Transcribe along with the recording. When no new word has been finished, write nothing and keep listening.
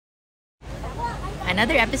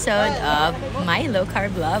another episode of My Low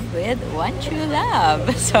Carb Love with One True Love.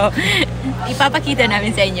 So, ipapakita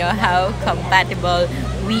namin sa inyo how compatible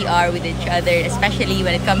we are with each other, especially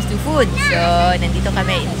when it comes to food. So, nandito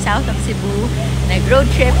kami in south of Cebu, nag-road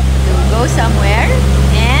trip to go somewhere,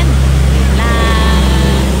 and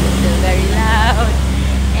still very loud.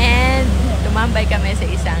 And tumambay kami sa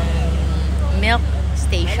isang milk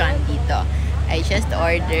station dito. I just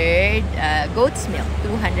ordered goat's milk,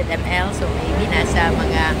 200 ml. So maybe nasa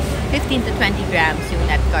mga 15 to 20 grams yung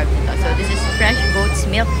net carb nito. So this is fresh goat's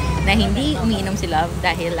milk na hindi umiinom si Love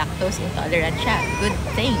dahil lactose intolerant siya. Good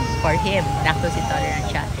thing for him, lactose intolerant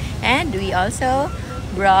siya. And we also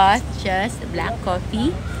brought just black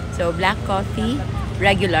coffee. So black coffee,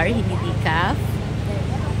 regular, hindi decaf.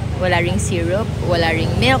 Wala ring syrup, wala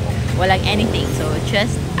ring milk, walang anything. So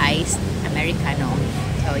just iced Americano.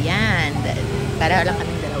 So yan, para lang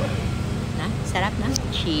kaming dalawa. Na? Sarap na.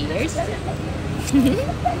 Cheers.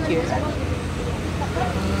 Cheers.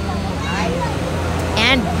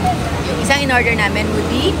 And yung isang in-order namin would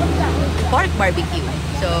be pork barbecue.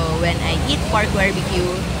 So when I eat pork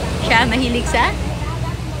barbecue, siya mahilig sa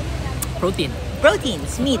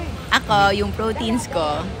proteins, meat. Ako, yung proteins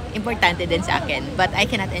ko, importante din sa akin. But I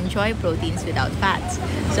cannot enjoy proteins without fats.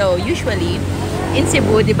 So usually, in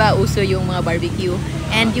Cebu, di ba, uso yung mga barbecue.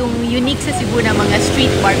 And yung unique sa Cebu na mga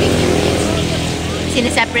street barbecue is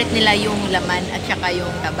sineseparate nila yung laman at saka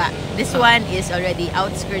yung taba. This one is already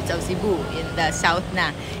outskirts of Cebu, in the south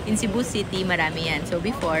na. In Cebu City, marami yan. So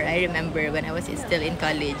before, I remember when I was still in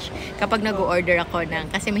college, kapag nag-order ako ng,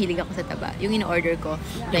 kasi mahilig ako sa taba, yung in-order ko,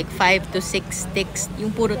 like 5 to 6 sticks,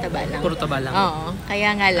 yung puro taba lang. Puro taba lang? Oo.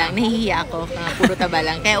 Kaya nga lang, nahihiya ako, puro taba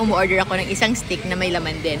lang. Kaya umu-order ako ng isang stick na may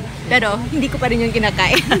laman din. Pero, hindi ko pa rin yung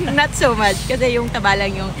kinakain. Not so much. Kasi yung taba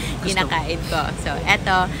lang yung kinakain ko. So,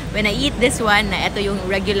 eto, when I eat this one, na eto yung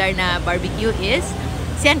regular na barbecue is,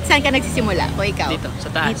 saan ka nagsisimula? O ikaw? Dito,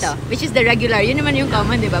 sa taas. Dito, which is the regular. Yun naman yung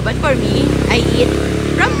common, di ba? But for me, I eat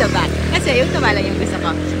from the back. Kasi yung taba lang yung gusto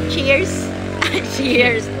ko. Cheers!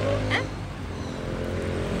 Cheers!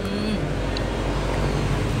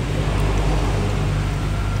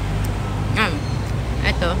 Huh?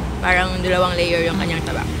 Ito, parang dalawang layer yung kanyang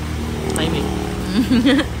taba. Timing.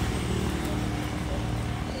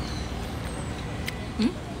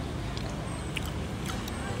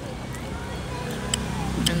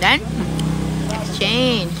 And then,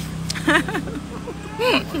 exchange.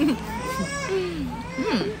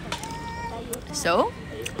 So,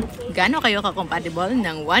 gaano kayo ka-compatible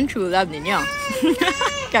ng One True Love ninyo?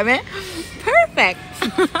 Kami? Perfect!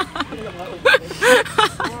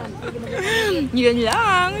 Yun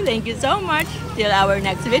lang. Thank you so much. Till our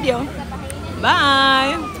next video.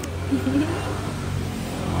 Bye!